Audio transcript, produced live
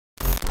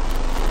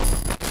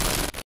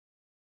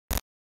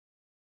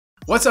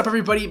What's up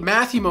everybody,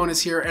 Matthew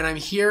Moniz here, and I'm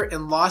here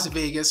in Las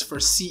Vegas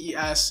for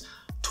CES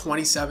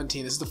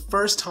 2017. This is the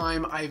first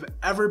time I've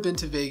ever been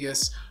to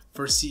Vegas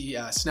for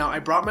CES. Now, I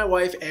brought my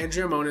wife,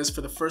 Andrea Moniz,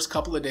 for the first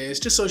couple of days,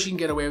 just so she can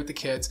get away with the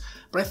kids.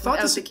 But I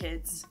thought Without the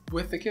kids.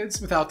 With the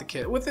kids? Without the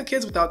kids. With the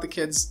kids, without the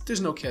kids.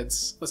 There's no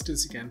kids. Let's do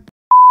this again.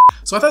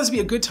 So I thought this would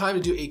be a good time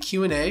to do a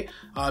Q&A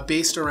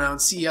based around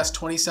CES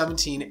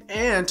 2017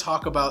 and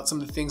talk about some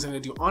of the things I'm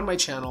going to do on my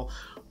channel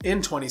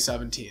in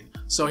 2017.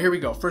 So here we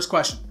go. First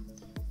question.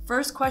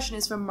 First question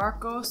is from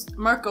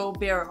Marco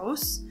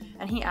Barros,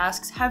 and he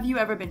asks, have you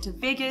ever been to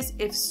Vegas?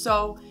 If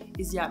so,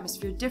 is the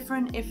atmosphere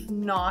different? If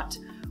not,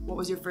 what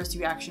was your first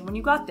reaction when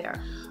you got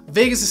there?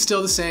 Vegas is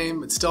still the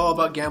same. It's still all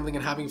about gambling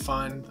and having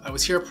fun. I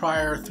was here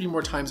prior 3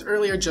 more times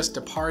earlier just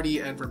to party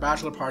and for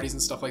bachelor parties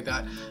and stuff like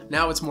that.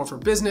 Now it's more for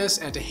business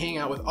and to hang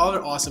out with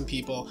other awesome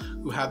people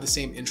who have the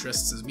same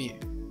interests as me.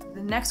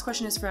 The next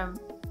question is from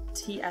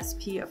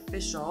TSP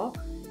Official.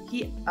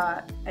 He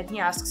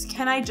asks,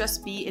 can I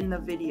just be in the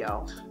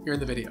video? You're in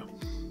the video.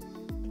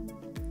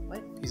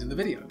 What? He's in the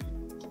video.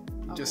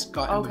 He just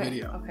got in the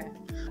video. Okay.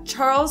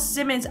 Charles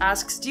Simmons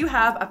asks, do you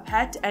have a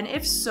pet? And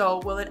if so,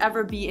 will it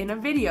ever be in a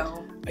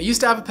video? I used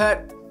to have a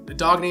pet, a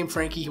dog named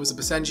Frankie. He was a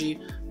Basenji,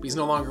 but he's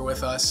no longer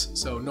with us.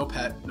 So no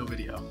pet, no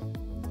video.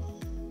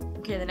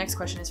 Okay, the next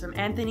question is from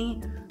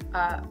Anthony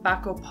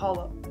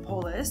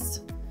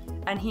Bakopoulos.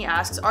 And he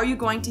asks, are you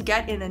going to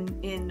get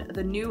in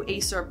the new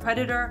Acer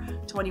Predator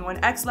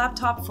 21X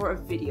laptop for a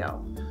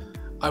video?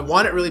 I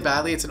want it really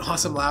badly. It's an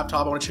awesome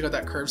laptop. I want to check out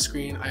that curved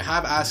screen. I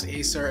have asked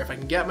Acer if I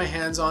can get my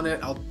hands on it.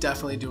 I'll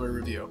definitely do a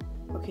review.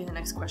 Okay, the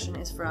next question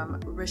is from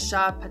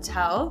Risha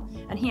Patel.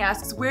 And he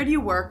asks, where do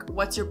you work?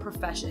 What's your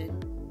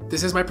profession?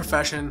 This is my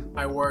profession.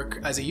 I work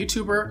as a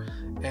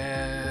YouTuber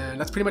and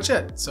that's pretty much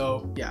it.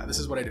 So yeah, this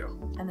is what I do.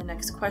 And the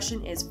next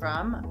question is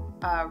from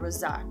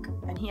Razak.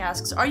 And he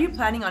asks, are you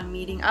planning on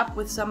meeting up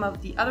with some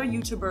of the other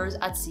YouTubers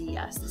at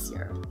CES this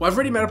year? Well, I've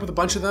already met up with a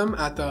bunch of them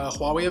at the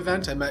Huawei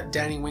event. I met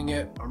Danny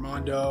Wingett,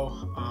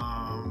 Armando,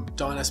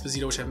 Don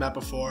Esposito, which I've met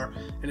before,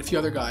 and a few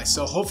other guys.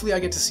 So hopefully I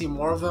get to see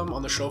more of them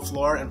on the show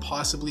floor and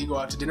possibly go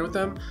out to dinner with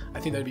them.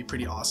 I think that'd be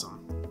pretty awesome.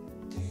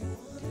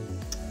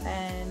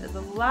 And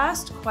the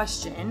last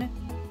question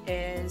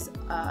is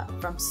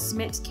from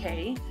Smit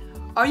K.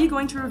 Are you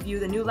going to review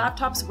the new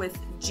laptops with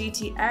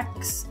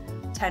GTX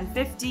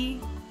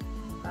 1050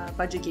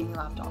 budget gaming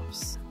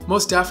laptops?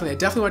 Most definitely. I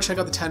definitely want to check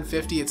out the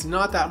 1050. It's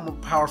not that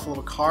powerful of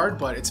a card,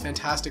 but it's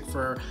fantastic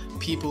for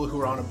people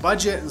who are on a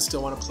budget and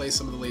still want to play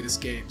some of the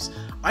latest games.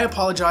 I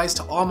apologize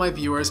to all my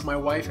viewers. My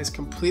wife has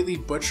completely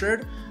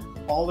butchered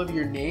all of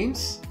your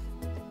names.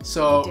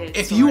 So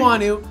if you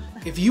want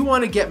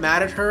to get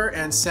mad at her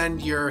and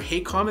send your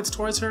hate comments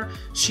towards her,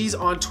 she's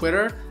on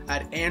Twitter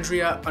at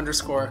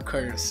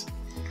Andrea_Curtis.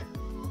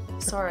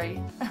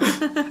 Sorry.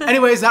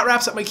 Anyways, that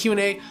wraps up my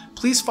Q&A.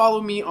 Please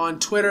follow me on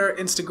Twitter,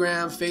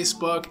 Instagram,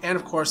 Facebook, and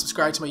of course,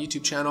 subscribe to my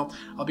YouTube channel.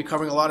 I'll be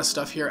covering a lot of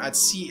stuff here at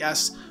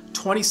CES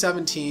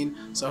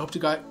 2017. So I hope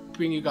to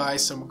bring you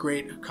guys some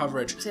great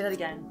coverage. Say that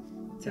again.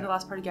 Say the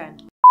last part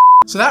again.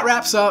 So that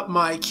wraps up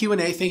my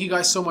Q&A. Thank you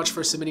guys so much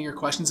for submitting your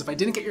questions. If I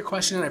didn't get your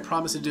question in, I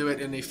promise to do it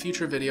in a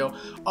future video.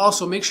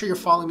 Also, make sure you're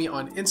following me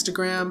on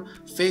Instagram,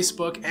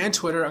 Facebook, and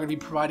Twitter. I'm going to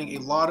be providing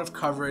a lot of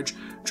coverage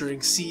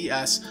during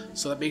CES,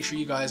 so that make sure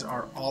you guys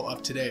are all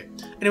up to date.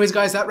 Anyways,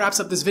 guys, that wraps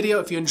up this video.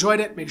 If you enjoyed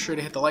it, make sure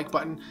to hit the like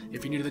button.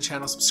 If you're new to the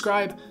channel,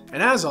 subscribe.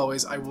 And as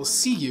always, I will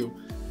see you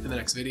in the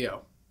next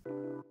video.